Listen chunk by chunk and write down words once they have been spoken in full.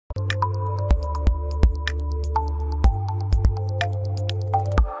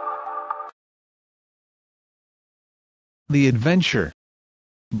The Adventure.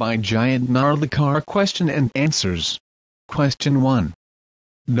 By Jayant Narlikar. Question and answers. Question 1.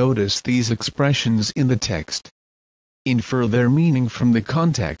 Notice these expressions in the text. Infer their meaning from the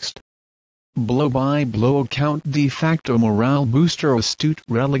context. Blow-by-blow account, de facto morale booster, astute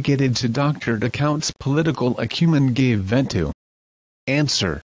relegated to doctored accounts, political acumen gave vent to.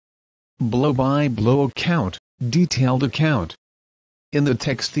 Answer. Blow-by-blow account, detailed account. In the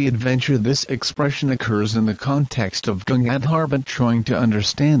text The Adventure, this expression occurs in the context of Gaitonde trying to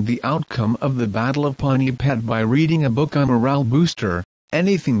understand the outcome of the Battle of Panipat by reading a book on morale booster,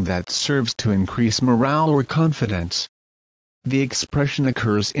 anything that serves to increase morale or confidence. The expression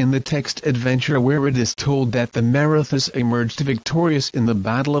occurs in the text Adventure, where it is told that the Marathas emerged victorious in the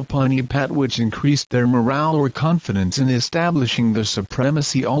Battle of Panipat, which increased their morale or confidence in establishing their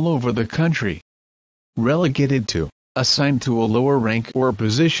supremacy all over the country. Relegated to, assigned to a lower rank or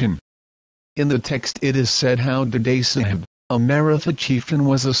position. In the text it is said how Dade Sahib, a Maratha chieftain,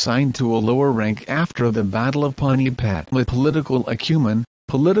 was assigned to a lower rank after the Battle of Panipat with political acumen,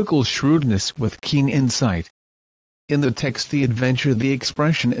 political shrewdness with keen insight. In the text The Adventure, the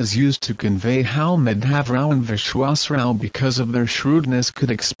expression is used to convey how Madhavrao and Vishwasrao, because of their shrewdness,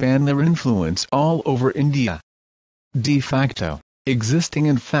 could expand their influence all over India. De facto, existing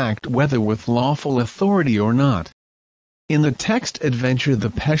in fact whether with lawful authority or not. In the text Adventure, the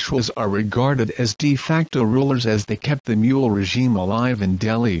Peshwas are regarded as de facto rulers as they kept the Mule regime alive in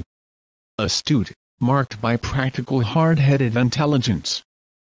Delhi. Astute, marked by practical hard-headed intelligence.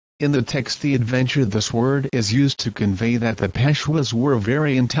 In the text The Adventure, this word is used to convey that the Peshwas were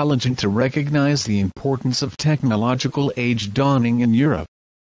very intelligent to recognize the importance of technological age dawning in Europe.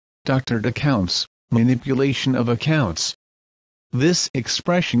 Doctored accounts, manipulation of accounts. This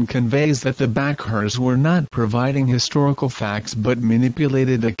expression conveys that the backers were not providing historical facts but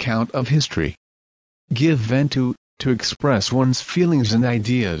manipulated account of history. Give vent to express one's feelings and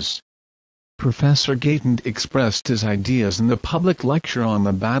ideas. Professor Gaitonde expressed his ideas in the public lecture on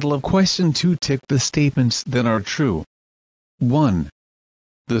the Battle of Question 2. Tick the statements that are true. 1.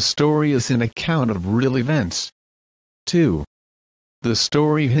 The story is an account of real events. 2. The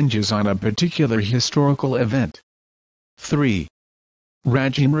story hinges on a particular historical event. 3.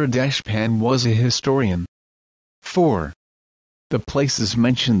 Rajendra Deshpande was a historian. 4. The places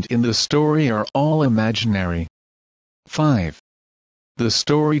mentioned in the story are all imaginary. 5. The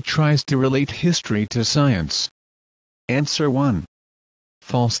story tries to relate history to science. Answer 1.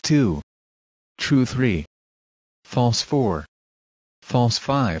 False 2. True 3. False 4. False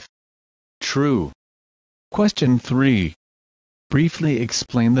 5. True. Question 3. Briefly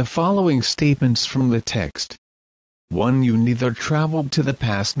explain the following statements from the text. 1. You neither traveled to the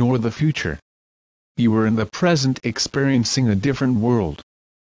past nor the future. You were in the present experiencing a different world.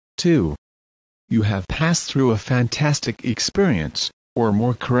 2. You have passed through a fantastic experience, or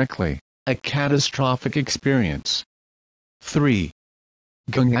more correctly, a catastrophic experience. 3.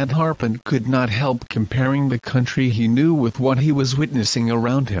 Gaitonde could not help comparing the country he knew with what he was witnessing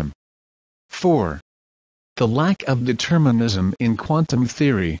around him. 4. The lack of determinism in quantum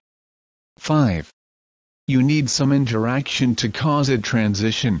theory. 5. You need some interaction to cause a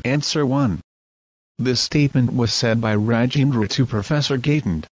transition. Answer 1. This statement was said by Rajendra to Professor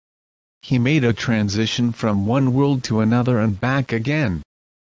Gaitonde. He made a transition from one world to another and back again.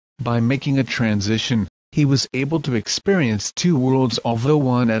 By making a transition, he was able to experience two worlds, although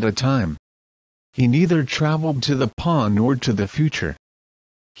one at a time. He neither traveled to the past nor to the future.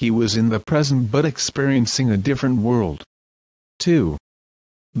 He was in the present but experiencing a different world. 2.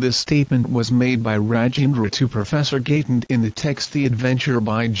 This statement was made by Rajendra to Professor Gaitonde in the text The Adventure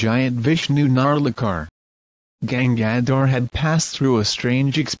by Jayant Vishnu Narlikar. Gangadhar had passed through a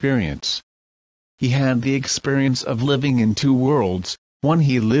strange experience. He had the experience of living in two worlds, one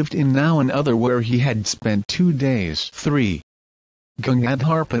he lived in now and other where he had spent 2 days. 3.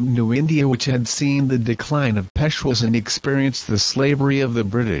 Gangadhar knew India, which had seen the decline of Peshwas and experienced the slavery of the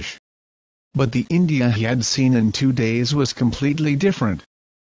British. But the India he had seen in 2 days was completely different.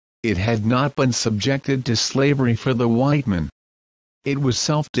 It had not been subjected to slavery for the white man. It was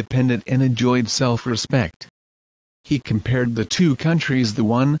self-dependent and enjoyed self-respect. He compared the two countries, the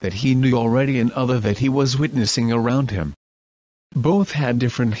one that he knew already and other that he was witnessing around him. Both had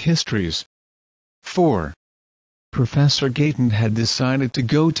different histories. 4. Professor Gaitonde had decided to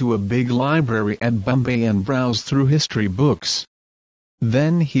go to a big library at Bombay and browse through history books.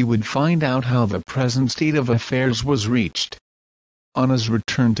 Then he would find out how the present state of affairs was reached. On his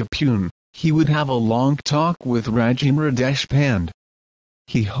return to Pune, he would have a long talk with Rajendra Deshpande.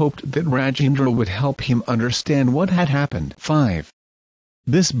 He hoped that Rajendra would help him understand what had happened. 5.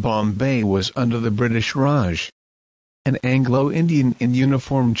 This Bombay was under the British Raj. an Anglo-Indian in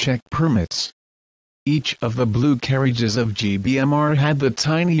uniform check permits. Each of the blue carriages of GBMR had the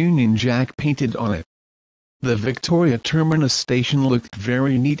tiny Union Jack painted on it. The Victoria Terminus station looked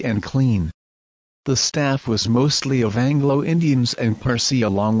very neat and clean. The staff was mostly of Anglo-Indians and Parsi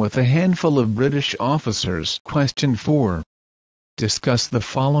along with a handful of British officers. Question 4. Discuss the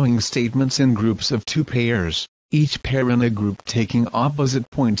following statements in groups of 2 pairs, each pair in a group taking opposite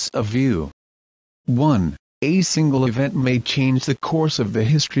points of view. 1. A single event may change the course of the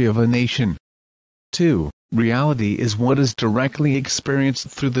history of a nation. 2. Reality is what is directly experienced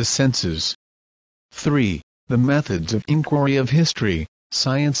through the senses. 3. The methods of inquiry of history,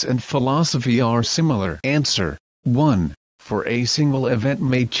 science and philosophy are similar. Answer. 1. For a single event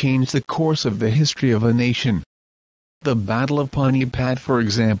may change the course of the history of a nation. The Battle of Panipat, for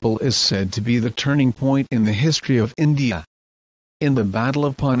example, is said to be the turning point in the history of India. In the Battle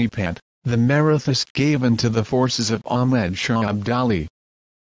of Panipat, the Marathas gave in to the forces of Ahmad Shah Abdali.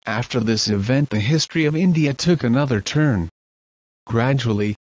 After this event, the history of India took another turn.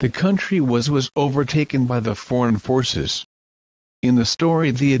 Gradually, the country was overtaken by the foreign forces. In the story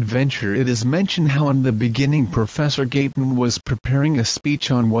The Adventure it is mentioned how in the beginning Professor Gaitonde was preparing a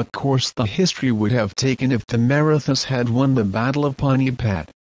speech on what course the history would have taken if the Marathas had won the Battle of Panipat.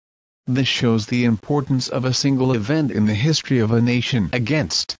 This shows the importance of a single event in the history of a nation.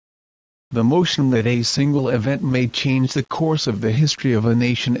 Against the notion that a single event may change the course of the history of a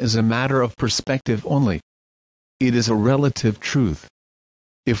nation is a matter of perspective only. It is a relative truth.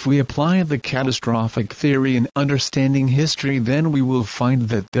 If we apply the catastrophic theory in understanding history, then we will find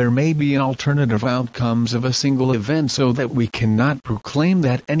that there may be alternative outcomes of a single event, so that we cannot proclaim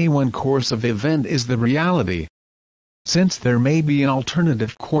that any one course of event is the reality. Since there may be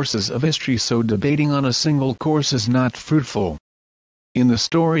alternative courses of history, so debating on a single course is not fruitful. In the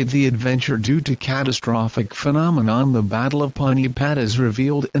story The Adventure, due to catastrophic phenomenon, the Battle of Panipat is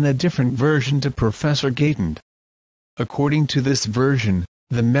revealed in a different version to Professor Gaitonde. According to this version,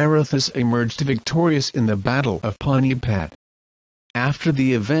 the Marathas emerged victorious in the Battle of Panipat. After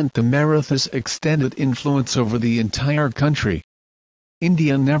the event, the Marathas extended influence over the entire country.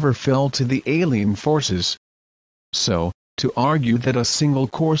 India never fell to the alien forces. So, to argue that a single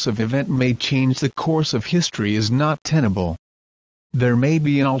course of event may change the course of history is not tenable. There may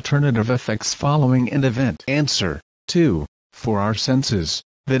be alternative effects following an event. Answer. 2. For our senses,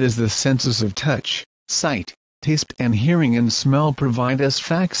 that is the senses of touch, sight, taste and hearing and smell, provide us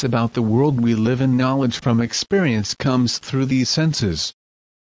facts about the world we live in. Knowledge from experience comes through these senses.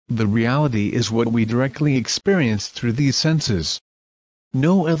 The reality is what we directly experience through these senses.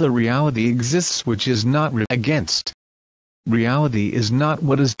 No other reality exists which is not against. Reality is not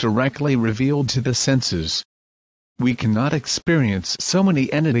what is directly revealed to the senses. We cannot experience so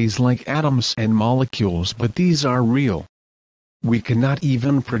many entities like atoms and molecules, but these are real. We cannot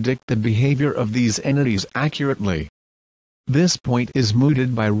even predict the behavior of these entities accurately. This point is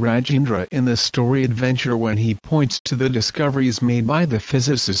mooted by Rajendra in the story Adventure when he points to the discoveries made by the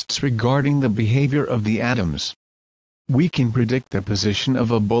physicists regarding the behavior of the atoms. We can predict the position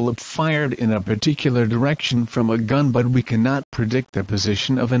of a bullet fired in a particular direction from a gun, but we cannot predict the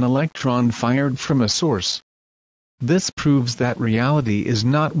position of an electron fired from a source. This proves that reality is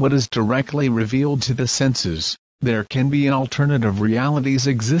not what is directly revealed to the senses. There can be alternative realities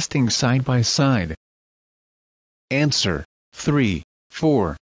existing side by side. Answer. 3.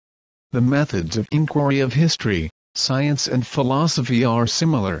 4. The methods of inquiry of history, science and philosophy are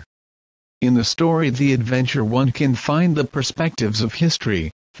similar. In the story The Adventure one can find the perspectives of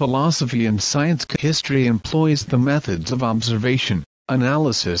history, philosophy and science. History employs the methods of observation,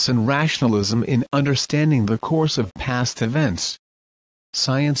 analysis and rationalism in understanding the course of past events.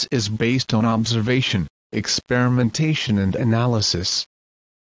 Science is based on observation, experimentation and analysis.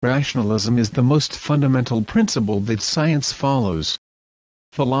 Rationalism is the most fundamental principle that science follows.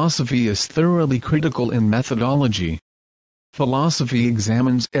 Philosophy is thoroughly critical in methodology. Philosophy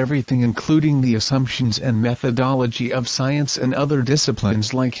examines everything, including the assumptions and methodology of science and other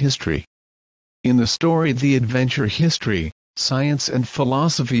disciplines like history. In the story The Adventure, history, science and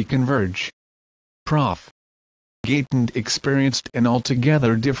philosophy converge. Prof. Gaitonde experienced an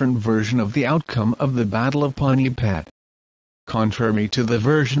altogether different version of the outcome of the Battle of Panipat. Contrary to the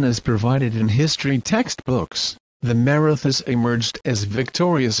version as provided in history textbooks, the Marathas emerged as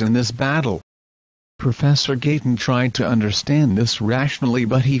victorious in this battle. Professor Gaitonde tried to understand this rationally,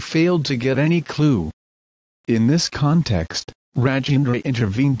 but he failed to get any clue. In this context, Rajendra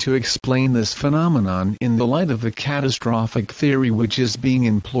intervened to explain this phenomenon in the light of the catastrophic theory which is being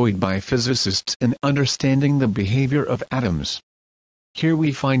employed by physicists in understanding the behavior of atoms. Here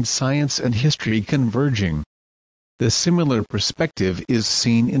we find science and history converging. The similar perspective is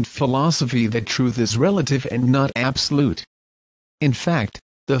seen in philosophy that truth is relative and not absolute. In fact,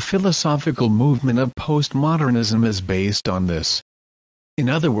 the philosophical movement of postmodernism is based on this. In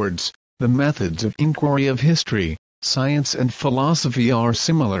other words, the methods of inquiry of history, science and philosophy are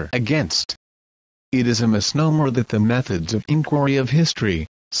similar. Against. It is a misnomer that the methods of inquiry of history,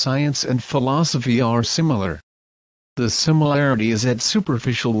 science and philosophy are similar. The similarity is at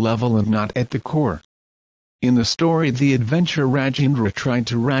superficial level and not at the core. In the story The Adventure, Rajendra tried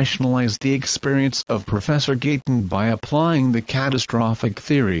to rationalize the experience of Professor Gaitonde by applying the catastrophic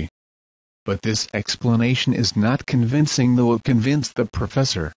theory. But this explanation is not convincing, though it convinced the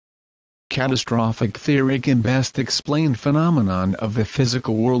professor. Catastrophic theory can best explain phenomenon of the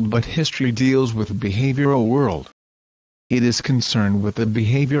physical world, but history deals with behavioral world. It is concerned with the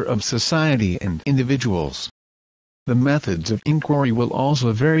behavior of society and individuals. The methods of inquiry will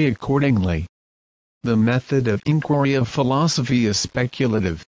also vary accordingly. The method of inquiry of philosophy is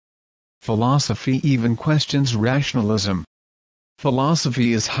speculative. Philosophy even questions rationalism.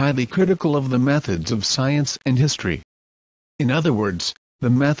 Philosophy is highly critical of the methods of science and history. In other words,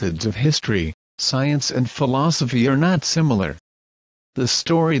 the methods of history, science and philosophy are not similar. The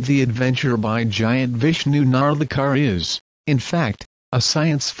story The Adventure by Jayant Narlikar is, in fact, a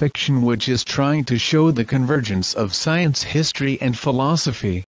science fiction which is trying to show the convergence of science, history and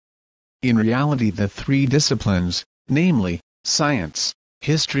philosophy. In reality, the three disciplines, namely, science,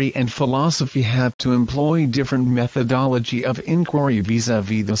 history and philosophy, have to employ different methodology of inquiry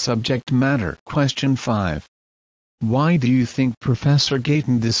vis-à-vis the subject matter. Question 5. Why do you think Professor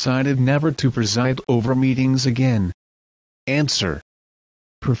Gaitonde decided never to preside over meetings again? Answer.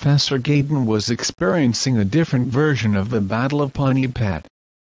 Professor Gaitonde was experiencing a different version of the Battle of Panipat.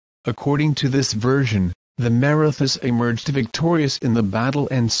 According to this version, the Marathas emerged victorious in the battle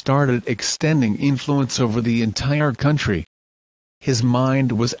and started extending influence over the entire country. His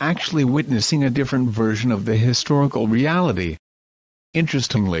mind was actually witnessing a different version of the historical reality.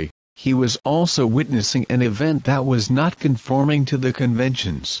 Interestingly, he was also witnessing an event that was not conforming to the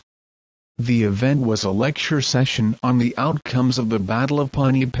conventions. The event was a lecture session on the outcomes of the Battle of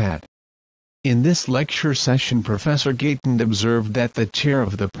Panipat. In this lecture session, Professor Gaitonde observed that the chair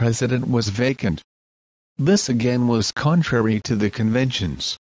of the president was vacant. This again was contrary to the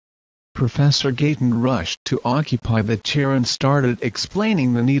conventions. Professor Gaitonde rushed to occupy the chair and started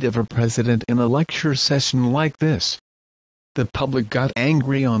explaining the need of a president in a lecture session like this. The public got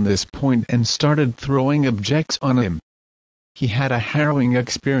angry on this point and started throwing objects on him. He had a harrowing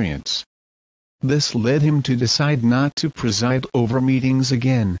experience. This led him to decide not to preside over meetings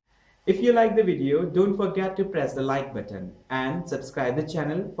again. If you like the video, don't forget to press the like button and subscribe the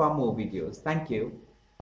channel for more videos. Thank you.